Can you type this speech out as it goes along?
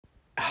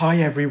Hi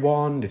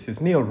everyone, this is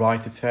Neel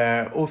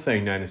Raithatha, also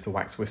known as the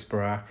Wax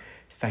Whisperer.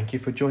 Thank you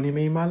for joining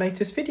me in my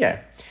latest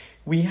video.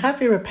 We have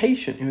here a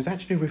patient who was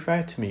actually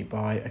referred to me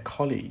by a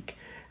colleague,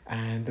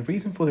 and the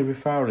reason for the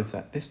referral is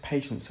that this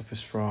patient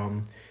suffers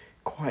from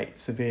quite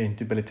severe and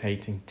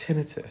debilitating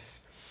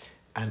tinnitus,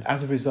 and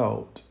as a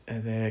result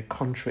they're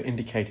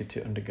contraindicated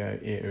to undergo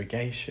ear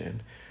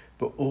irrigation,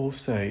 but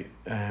also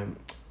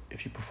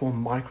if you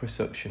perform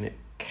microsuction it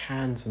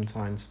can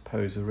sometimes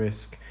pose a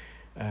risk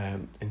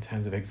in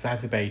terms of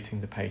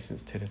exacerbating the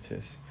patient's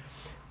tinnitus,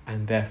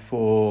 and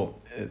therefore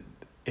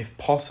if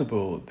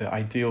possible the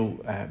ideal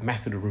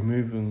method of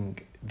removing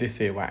this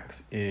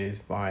earwax is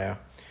via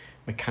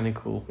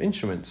mechanical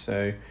instruments,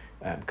 so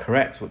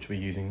Curette, which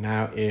we're using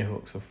now, ear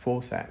hooks or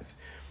forceps.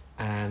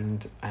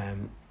 And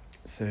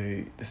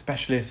so the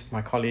specialist,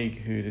 my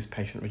colleague who this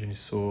patient originally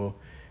saw,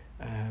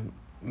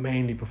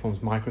 mainly performs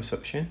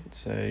microsuction,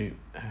 so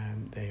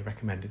they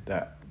recommended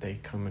that they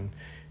come and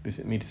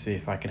visit me to see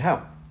if I could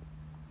help.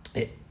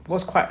 It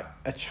was quite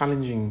a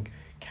challenging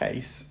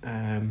case,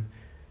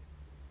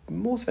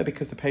 more so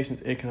because the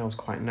patient's ear canal was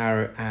quite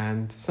narrow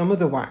and some of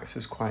the wax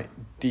was quite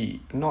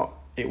deep.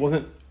 It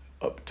wasn't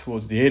up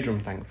towards the eardrum,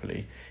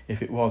 thankfully.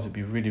 If it was, it'd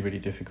be really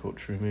difficult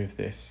to remove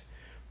this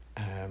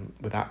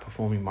without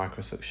performing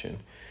microsuction.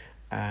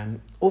 And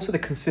also the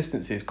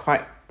consistency is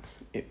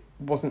it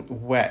wasn't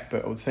wet,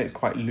 but I would say it's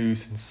quite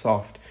loose and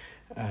soft.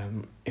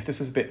 If this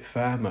was a bit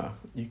firmer,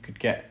 you could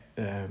get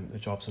the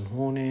Jobson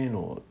horn in,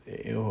 or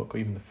the ear hook, or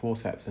even the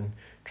forceps, and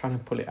trying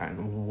to pull it out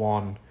in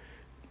one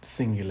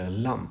singular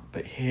lump.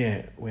 But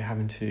here we're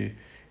having to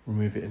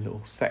remove it in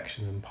little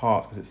sections and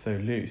parts because it's so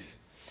loose.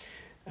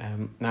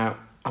 Now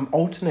I'm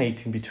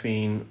alternating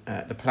between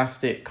the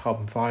plastic,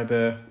 carbon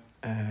fibre,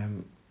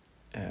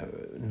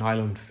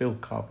 nylon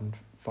filled carbon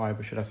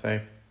fibre, should I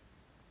say,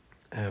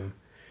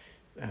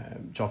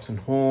 Jobson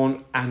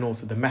horn, and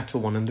also the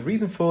metal one. And the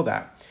reason for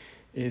that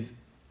is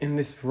in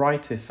this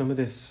variety, some of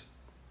this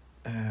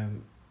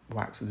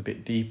wax was a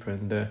bit deeper,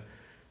 and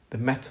the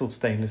metal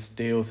stainless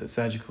steel, so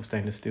surgical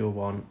stainless steel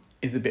one,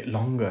 is a bit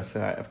longer,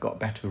 so I've got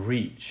better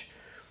reach.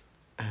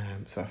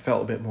 So I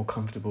felt a bit more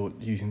comfortable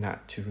using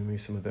that to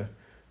remove some of the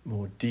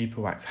more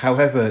deeper wax.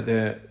 However,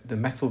 the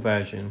metal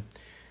version,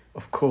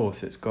 of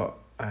course, it's got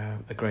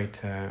a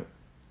greater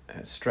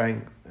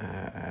strength,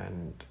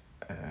 and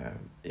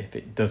if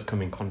it does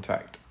come in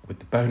contact with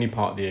the bony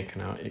part of the ear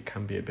canal, it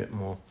can be a bit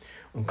more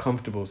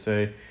uncomfortable. So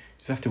you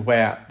just have to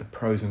weigh out the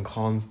pros and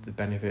cons, the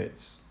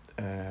benefits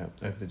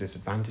over the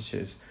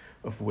disadvantages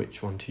of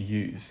which one to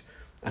use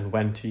and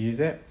when to use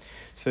it.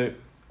 So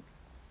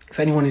if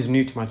anyone is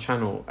new to my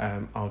channel,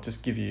 I'll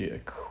just give you a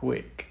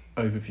quick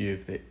overview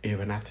of the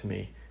ear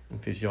anatomy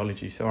and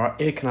physiology. So our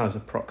ear canal is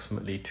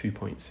approximately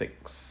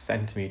 2.6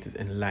 centimeters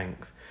in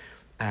length,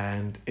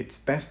 and it's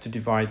best to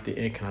divide the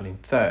ear canal in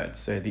thirds.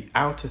 So the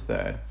outer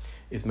third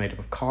is made up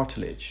of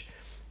cartilage.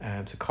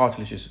 So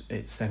cartilage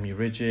it's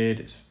semi-rigid,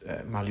 it's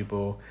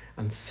malleable,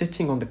 and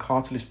sitting on the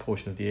cartilage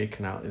portion of the ear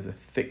canal is a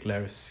thick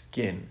layer of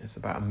skin. It's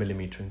about 1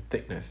 millimeter in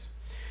thickness.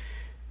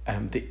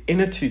 The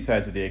inner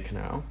 2/3 of the ear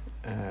canal,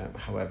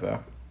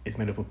 however, is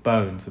made up of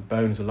bone. So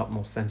bone is a lot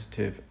more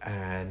sensitive,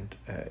 and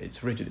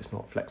it's rigid, it's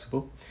not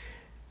flexible.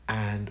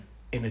 And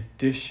in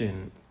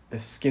addition, the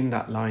skin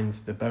that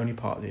lines the bony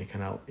part of the ear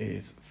canal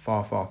is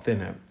far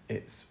thinner.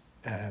 It's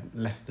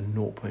less than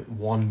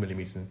 0.1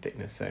 millimeters in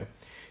thickness, so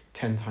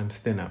 10 times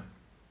thinner,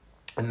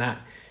 and that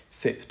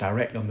sits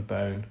directly on the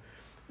bone,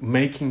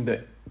 making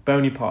the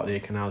bony part of the ear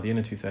canal, the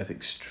inner 2/3,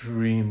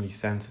 extremely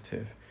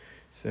sensitive.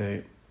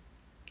 So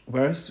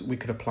whereas we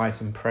could apply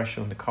some pressure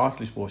on the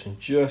cartilage portion,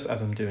 just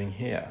as I'm doing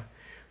here,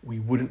 we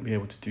wouldn't be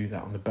able to do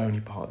that on the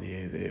bony part of the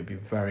ear. It would be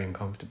very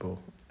uncomfortable.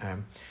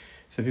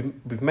 So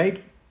we've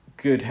made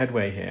good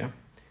headway here.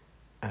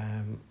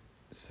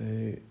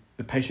 So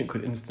the patient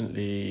could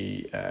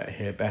instantly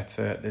hear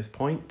better at this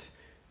point,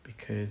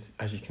 because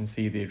as you can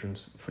see, the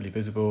eardrum's fully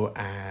visible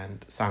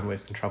and sound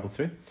waves can travel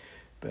through.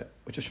 But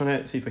we're just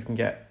trying to see if we can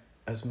get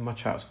as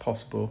much out as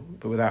possible,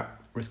 but without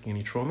risking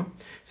any trauma.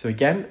 So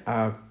again,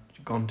 I've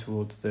gone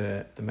towards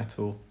the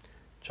metal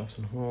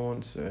Jobson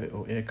horn,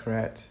 or ear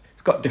Curette.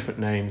 It's got different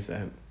names,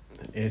 an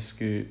ear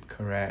scoop,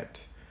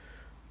 Curette,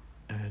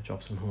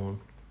 Jobson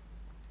horn.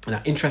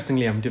 Now,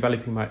 interestingly, I'm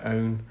developing my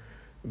own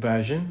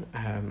version.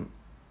 I'm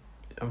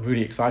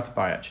really excited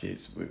by it, actually.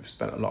 We've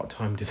spent a lot of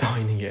time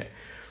designing it,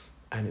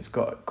 and it's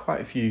got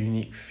quite a few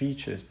unique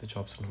features, the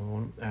Jobson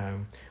horn.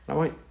 I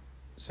won't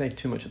say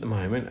too much at the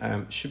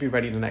moment. Should be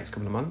ready in the next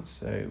couple of months,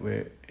 so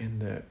we're in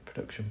the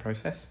production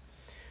process.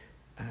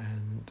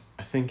 And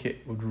I think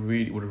it would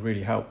have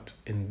really helped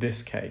in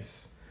this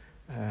case,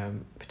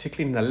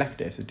 particularly in the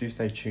left ear, so do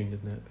stay tuned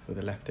for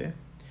the left ear.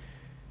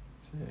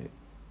 So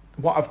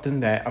what I've done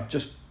there, I've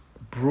just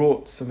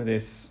brought some of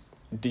this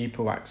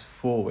deeper wax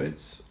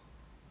forwards,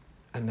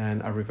 and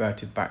then I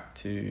reverted back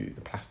to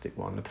the plastic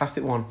one. The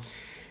plastic one,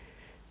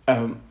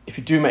 if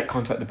you do make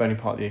contact with the bony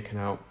part of the ear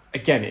canal,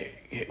 again,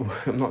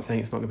 I'm not saying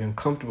it's not going to be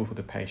uncomfortable for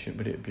the patient,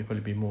 but it would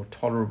probably be more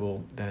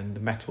tolerable than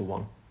the metal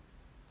one.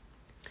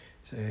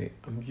 So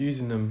I'm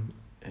using them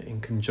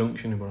in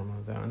conjunction with what I'm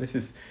on there. And this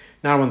is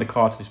now on the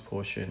cartilage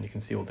portion. You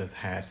can see all those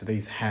hairs. So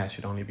these hairs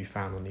should only be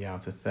found on the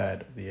outer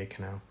third of the ear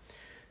canal.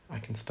 I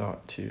can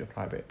start to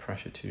apply a bit of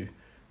pressure to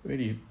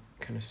really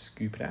kind of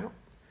scoop it out.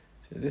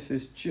 So this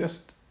is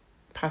just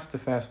past the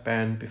first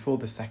bend, before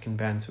the second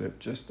bend, so we're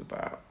just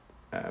about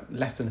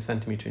less than a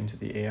centimetre into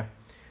the ear.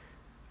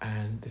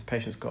 And this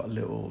patient's got a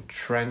little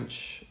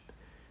trench,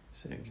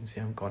 so you can see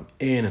I've gone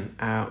in and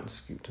out and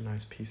scooped a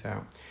nice piece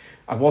out.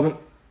 I wasn't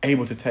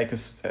able to take a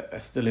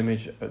still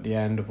image at the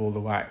end of all the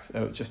wax. It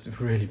was just a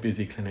really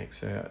busy clinic,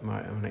 so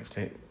my next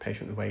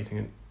patient was waiting.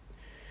 And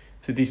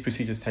so these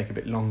procedures take a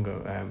bit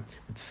longer.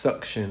 With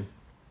suction,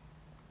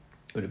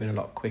 it would have been a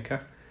lot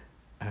quicker.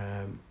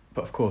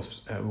 But of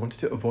course, we wanted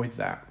to avoid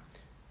that.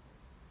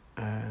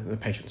 The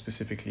patient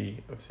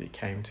specifically obviously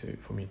came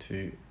for me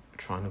to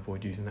try and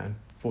avoid using that, and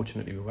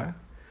fortunately we were.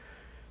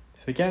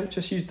 So again,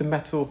 just use the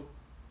metal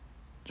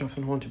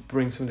Jobson horn to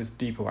bring some of this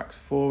deeper wax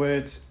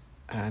forwards,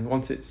 and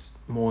once it's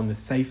more in the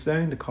safe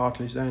zone, the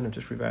cartilage zone, I've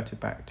just reverted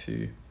back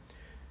to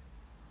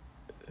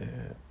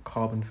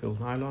carbon filled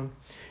nylon.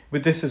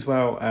 With this as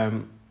well,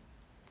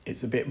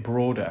 it's a bit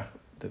broader,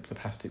 the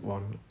plastic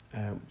one,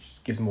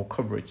 which gives more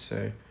coverage,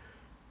 so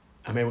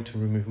I'm able to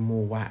remove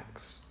more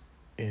wax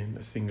in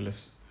a singular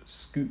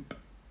scoop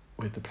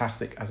with the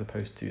plastic as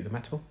opposed to the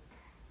metal.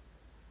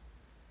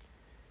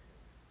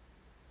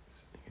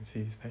 So you can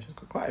see this patient's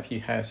got quite a few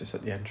hairs just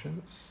at the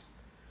entrance.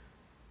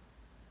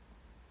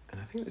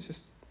 And I think there's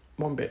just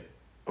one bit,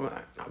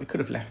 we could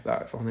have left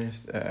that if I'm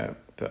honest,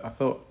 but I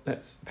thought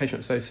the patient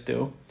was so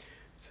still.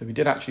 So we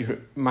did actually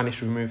manage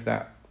to remove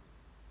that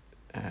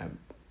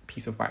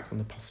piece of wax on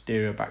the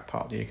posterior back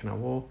part of the ear canal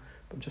wall,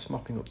 but I'm just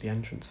mopping up the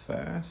entrance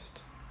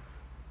first.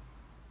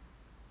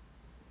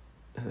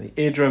 And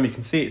the eardrum, you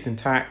can see it's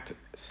intact,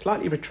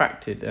 slightly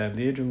retracted. The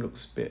eardrum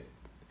looks a bit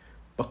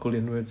buckled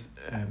inwards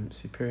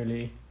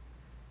superiorly,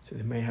 so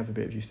they may have a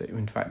bit of eustachian.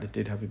 In fact, they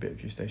did have a bit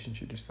of eustachian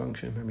tube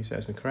dysfunction, if memory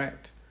serves me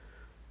correct.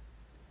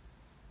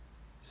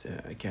 So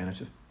again, I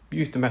just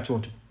used the metal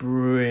one to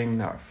bring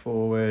that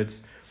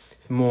forwards.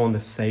 It's more on the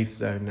safe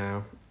zone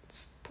now.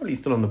 It's probably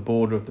still on the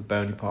border of the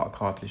bony part of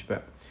cartilage,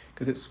 but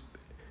because it's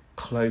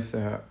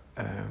closer,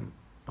 I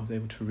was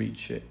able to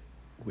reach it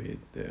with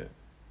the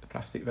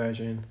plastic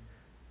version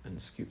and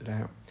scoop it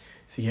out.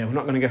 So yeah, we're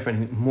not going to go for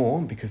anything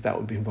more because that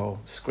would involve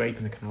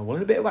scraping the canal wall,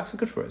 and a bit of wax is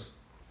good for us.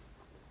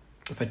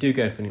 If I do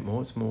go for anything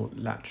more, it's more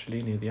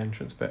laterally near the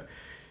entrance, but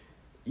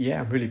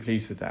yeah, I'm really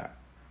pleased with that.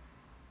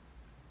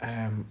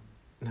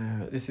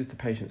 Now, this is the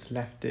patient's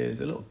left ear. There's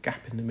a little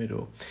gap in the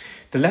middle.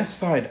 The left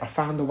side, I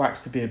found the wax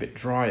to be a bit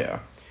drier.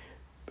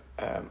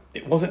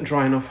 It wasn't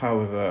dry enough,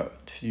 however,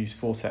 to use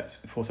forceps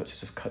to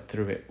just cut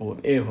through it, or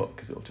an ear hook,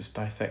 because it'll just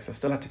dissect. So I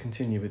still had to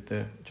continue with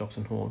the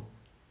Jobson horn.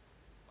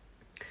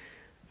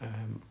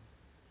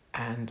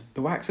 And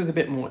the wax is a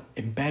bit more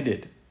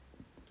embedded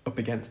up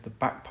against the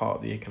back part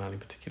of the ear canal in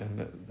particular,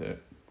 and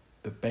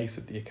the base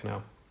of the ear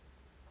canal.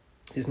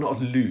 It's not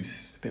as loose,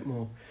 it's a bit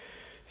more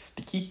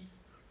sticky.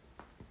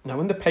 Now,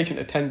 when the patient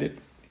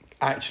attended,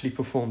 I actually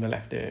performed the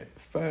left ear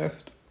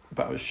first,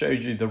 but I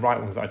showed you the right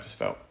one because I just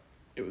felt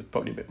it was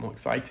probably a bit more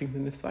exciting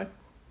than this side.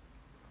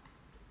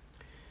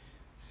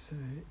 So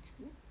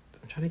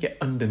I'm trying to get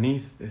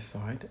underneath this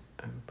side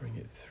and bring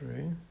it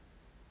through.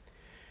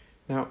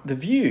 Now, the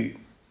view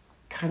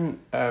can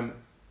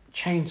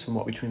change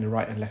somewhat between the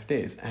right and left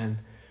ears, and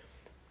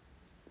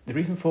the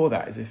reason for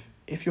that is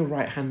if you're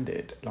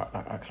right-handed,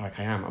 like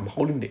I am, I'm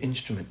holding the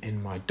instrument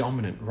in my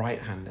dominant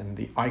right hand and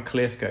the eye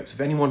clear scope. So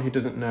if anyone who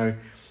doesn't know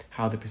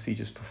how the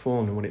procedure is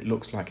performed and what it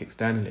looks like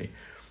externally,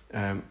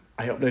 I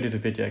uploaded a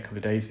video a couple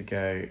of days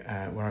ago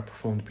where I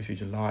performed the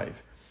procedure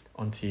live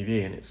on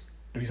TV, and it's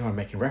the reason why I'm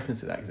making reference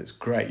to that is it's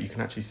great. You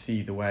can actually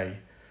see the way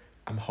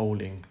I'm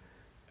holding,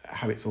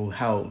 how it's all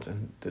held,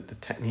 and the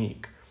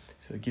technique.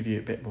 So it'll give you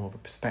a bit more of a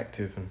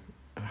perspective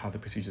on how the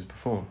procedure is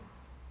performed.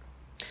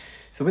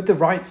 So with the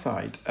right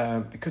side,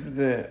 because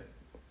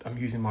I'm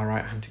using my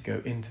right hand to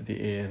go into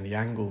the ear and the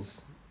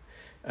angles,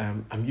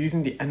 I'm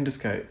using the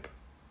endoscope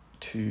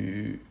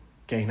to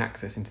gain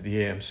access into the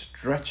ear.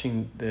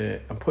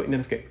 I'm putting the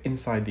endoscope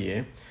inside the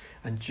ear,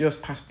 and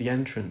just past the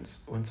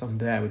entrance, once I'm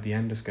there with the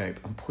endoscope,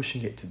 I'm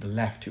pushing it to the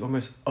left to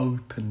almost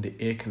open the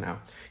ear canal,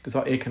 because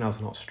our ear canals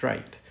are not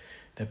straight,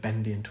 they're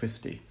bendy and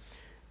twisty.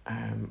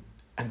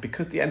 And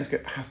because the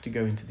endoscope has to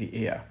go into the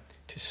ear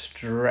to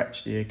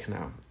stretch the ear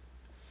canal,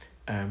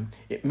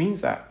 it means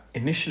that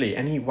initially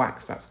any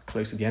wax that's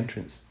close to the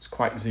entrance is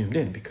quite zoomed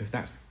in, because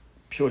that's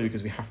purely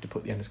because we have to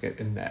put the endoscope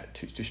in there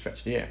to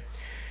stretch the ear.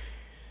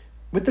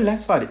 With the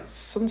left side, it's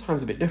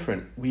sometimes a bit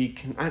different. We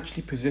can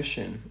actually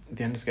position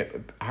the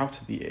endoscope out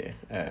of the ear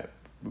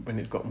when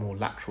it's got more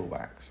lateral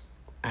wax,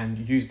 and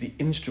use the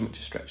instrument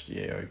to stretch the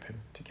ear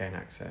open to gain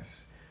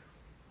access.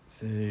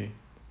 So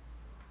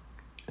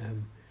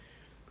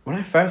when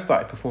I first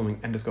started performing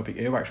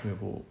endoscopic earwax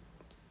removal,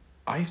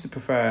 I used to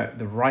prefer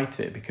the right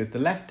ear, because the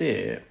left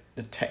ear,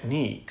 the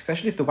technique,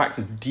 especially if the wax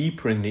is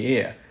deeper in the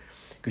ear,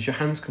 because your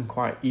hands can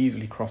quite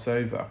easily cross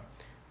over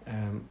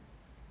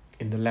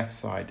in the left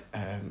side,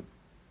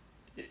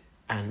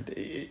 And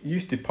it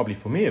used to probably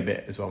for me a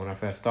bit as well when I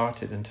first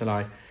started, until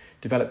I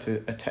developed a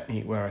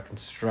technique where I can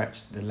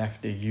stretch the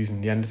left ear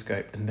using the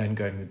endoscope and then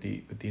going with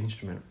the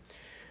instrument.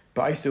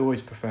 But I used to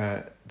always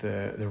prefer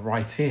the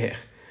right ear.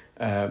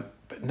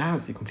 But now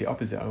it's the complete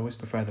opposite. I always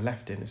prefer the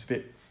left ear, and it's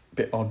a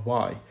bit odd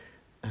why.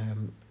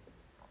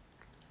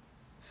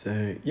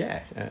 So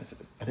yeah,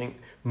 I think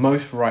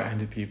most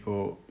right-handed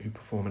people who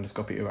perform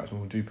endoscopic earwax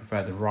will do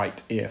prefer the right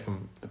ear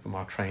from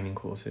our training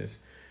courses.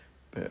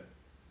 But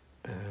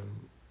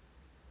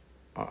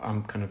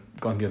I'm kind of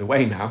gone the other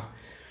way now.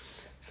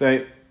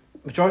 So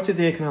majority of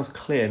the ear canals are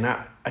clear.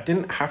 Now, I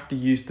didn't have to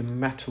use the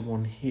metal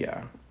one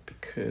here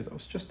because I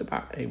was just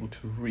about able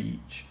to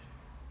reach.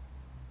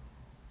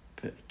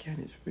 But again,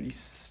 it's really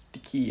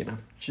sticky, and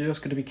I'm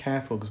just going to be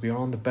careful because we are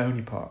on the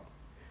bony part.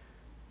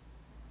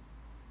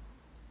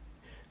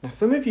 Now,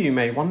 some of you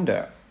may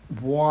wonder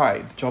why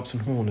the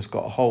Jobson horn has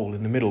got a hole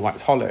in the middle, like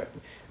it's hollow.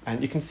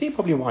 And you can see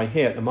probably why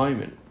here at the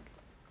moment,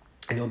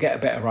 and you'll get a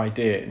better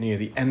idea near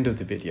the end of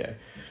the video.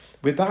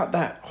 Without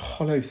that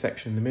hollow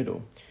section in the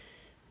middle,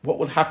 what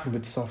will happen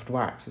with soft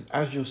wax is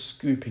as you're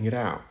scooping it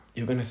out,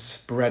 you're going to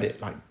spread it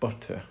like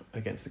butter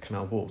against the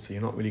canal wall, so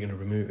you're not really going to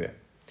remove it.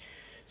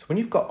 So when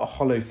you've got a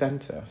hollow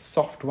centre,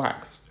 soft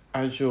wax,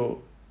 as you're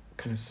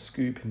kind of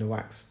scooping the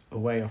wax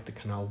away off the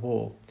canal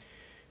wall,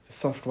 the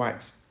soft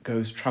wax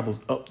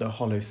travels up the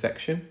hollow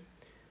section,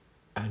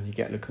 and you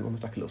get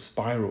almost like a little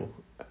spiral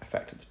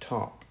effect at the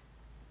top.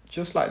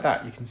 Just like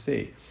that, you can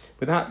see.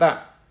 Without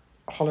that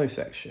hollow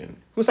section,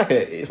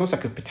 it's almost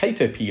like a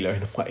potato peeler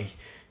in a way.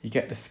 You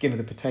get the skin of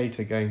the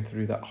potato going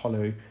through that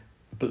hollow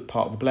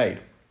part of the blade.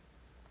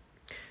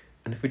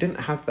 And if we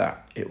didn't have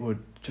that, it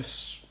would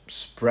just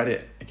spread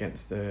it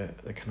against the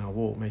canal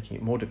wall, making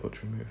it more difficult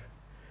to remove.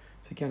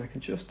 So again, I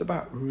can just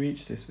about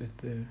reach this with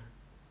the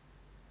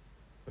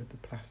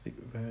plastic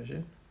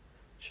version.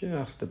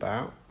 Just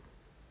about.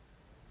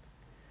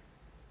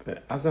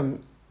 But as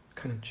I'm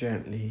kind of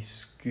gently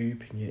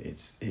scooping it,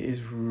 it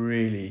is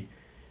really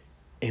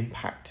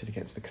impacted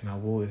against the canal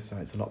wall this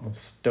side. It's a lot more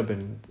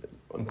stubborn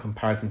in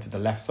comparison to the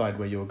left side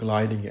where you're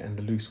gliding it and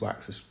the loose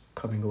wax is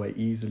coming away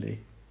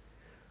easily.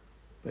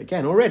 But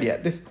again, already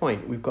at this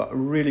point, we've got a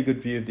really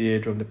good view of the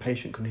eardrum. The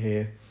patient can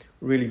hear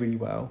really, really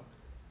well.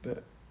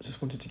 But I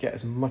just wanted to get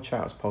as much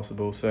out as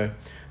possible. So,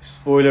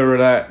 spoiler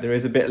alert, there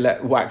is a bit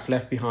of wax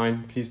left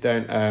behind. Please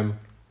don't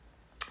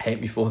hate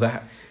me for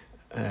that.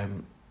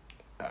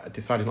 I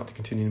decided not to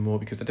continue anymore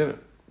because I don't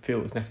feel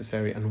it was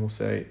necessary, and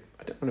also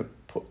I don't want to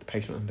put the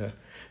patient under.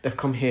 They've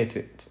come here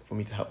for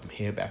me to help them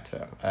hear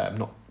better,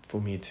 not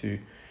for me to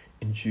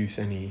induce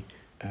any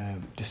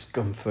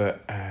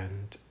discomfort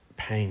and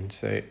pain.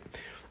 So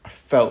I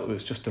felt it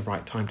was just the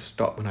right time to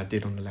stop when I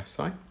did on the left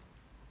side.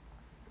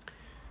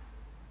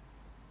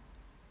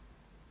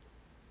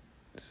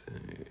 So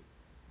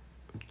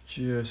I'm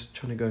just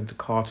trying to go into the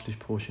cartilage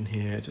portion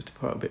here, just to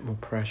put a bit more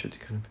pressure to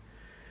kind of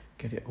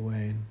get it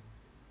away. And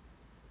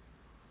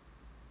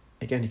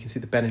again, you can see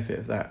the benefit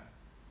of that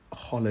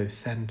hollow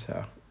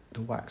centre.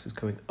 The wax is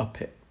going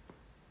up it.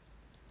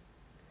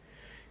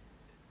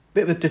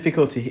 Bit of a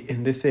difficulty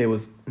in this ear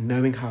was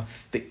knowing how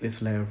thick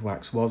this layer of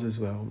wax was as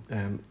well.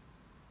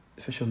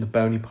 Especially on the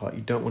bony part,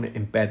 you don't want to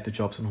embed the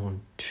Jobson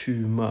horn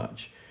too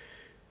much,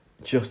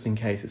 just in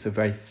case it's a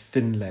very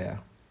thin layer,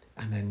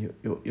 and then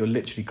you're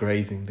literally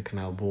grazing the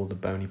canal wall, the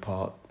bony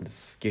part, the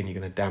skin. You're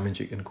going to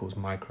damage it, you're going to cause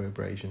micro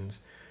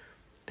abrasions,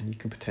 and you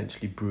can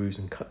potentially bruise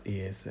and cut the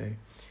ear. So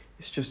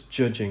it's just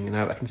judging.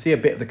 Now I can see a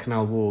bit of the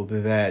canal wall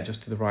there,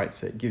 just to the right,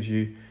 so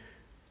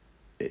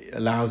it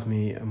allows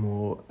me a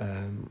more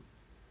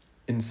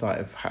insight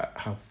of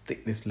how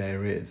thick this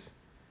layer is.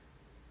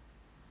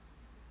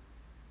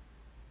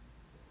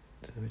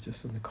 So we're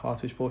just on the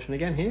cartilage portion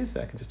again here,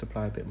 so I can just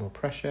apply a bit more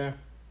pressure.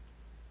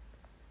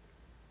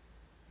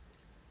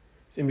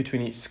 It's in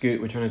between each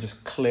scoop, we're trying to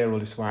just clear all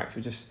this wax.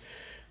 We just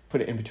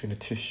put it in between a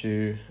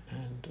tissue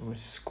and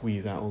almost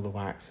squeeze out all the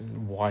wax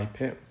and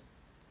wipe it.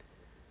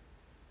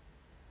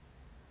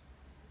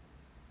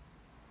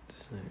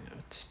 So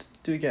I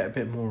do get a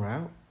bit more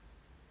out.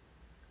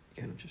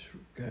 Again, I'm just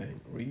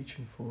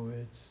reaching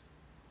forwards.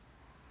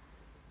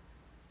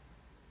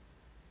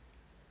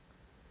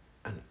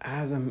 And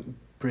as I'm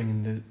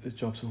bringing the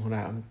Jobson horn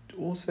out, I'm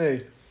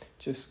also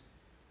just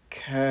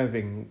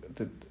curving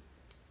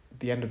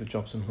the end of the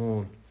Jobson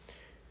horn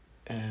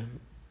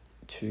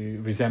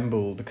to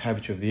resemble the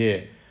curvature of the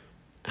ear.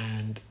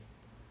 And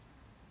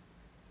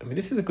I mean,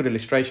 this is a good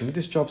illustration. With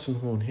this Jobson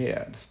horn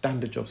here, the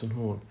standard Jobson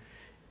horn,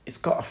 it's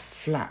got a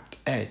flat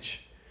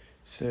edge.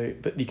 So,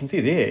 but you can see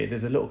the ear,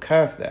 there's a little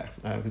curve there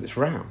because it's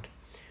round.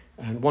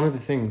 And one of the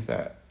things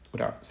that,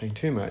 without saying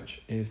too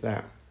much, is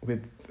that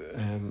with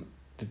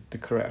the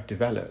Curette I've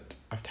developed,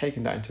 I've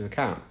taken that into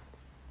account.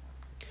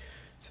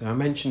 So I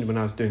mentioned when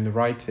I was doing the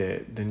right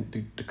ear,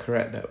 the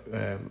Curette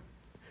that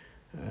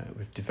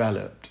we've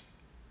developed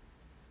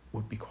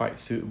would be quite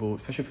suitable,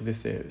 especially for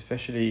this ear,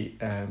 especially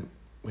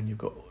when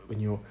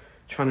you're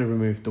trying to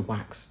remove the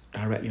wax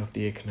directly off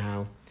the ear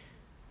canal,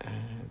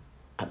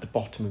 at the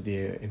bottom of the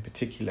ear in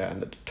particular,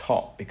 and at the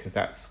top, because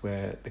that's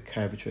where the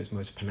curvature is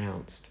most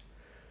pronounced.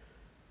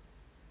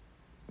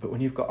 But when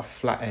you've got a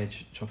flat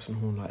edge Jobson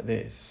horn like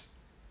this,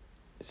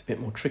 it's a bit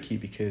more tricky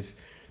because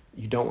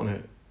you don't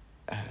want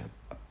to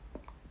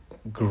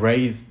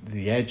graze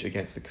the edge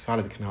against the side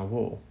of the canal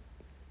wall.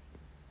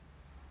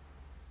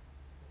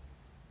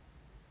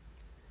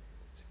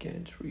 So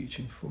again, just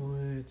reaching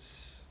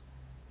forwards.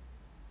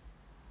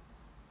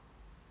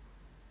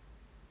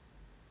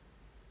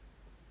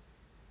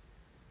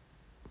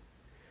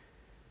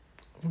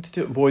 I wanted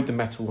to avoid the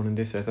metal one in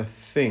this, as I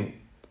think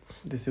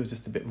this was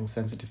just a bit more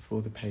sensitive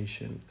for the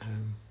patient.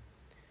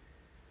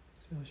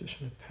 So I was just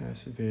trying to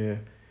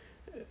persevere.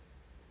 It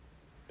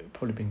would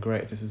probably been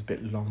great if this was a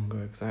bit longer,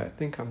 because I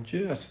think I'm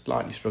just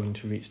slightly struggling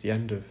to reach the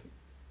end of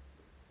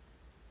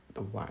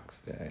the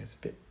wax there.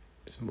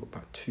 It's more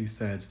about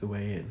 2/3 the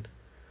way in.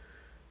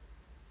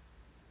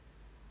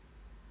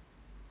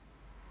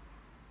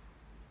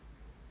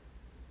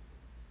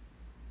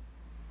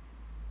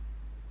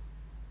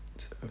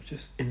 So I've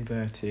just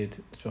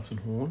inverted the Jobson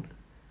horn.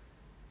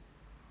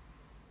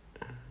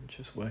 And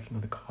just working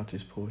on the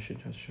cartilage portion,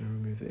 just trying to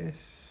remove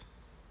this.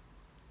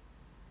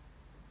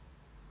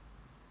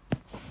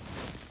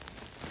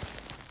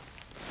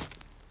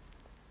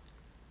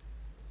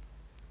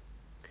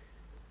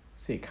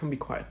 See, it can be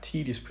quite a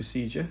tedious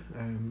procedure.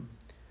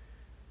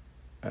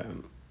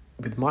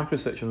 With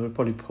microsuction, I would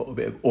probably put a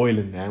bit of oil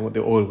in there, and what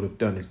the oil would have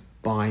done is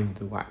bind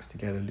the wax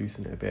together,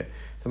 loosen it a bit.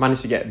 So I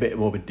managed to get a bit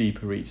more of a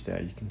deeper reach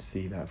there. You can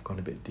see that I've gone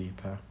a bit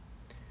deeper.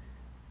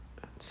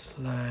 And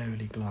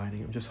slowly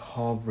gliding, I'm just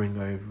hovering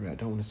over it. I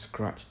don't want to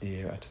scratch the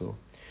ear at all.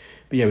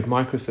 But yeah, with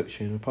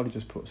microsuction, I'd probably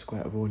just put a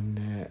squirt of oil in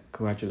there,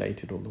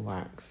 coagulated all the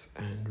wax,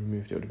 and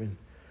removed it. It would have been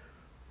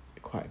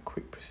quite a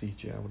quick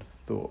procedure, I would have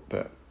thought.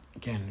 But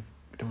again,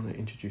 we don't want to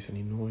introduce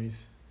any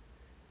noise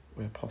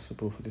where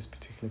possible for this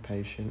particular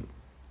patient.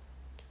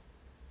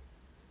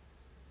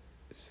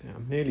 So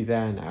I'm nearly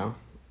there now,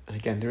 and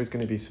again there is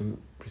going to be some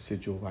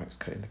residual wax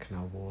cut in the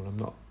canal wall. I'm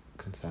not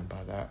concerned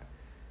by that.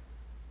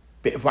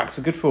 Bit of wax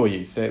is good for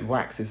you. So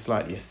wax is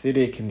slightly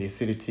acidic, and the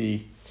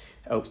acidity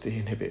helps to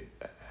inhibit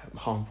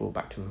harmful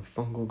bacterial and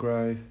fungal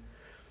growth.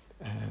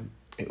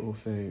 It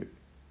also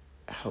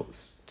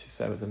helps to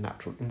serve as a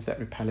natural insect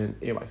repellent.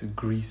 Earwax is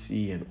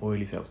greasy and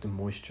oily, so it helps to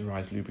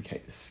moisturize,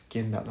 lubricate the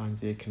skin that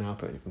lines the ear canal,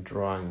 preventing it from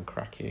drying and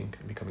cracking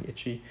and becoming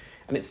itchy.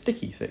 And it's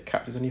sticky, so it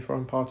captures any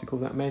foreign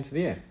particles that may enter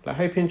the ear. I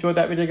hope you enjoyed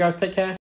that video, guys. Take care.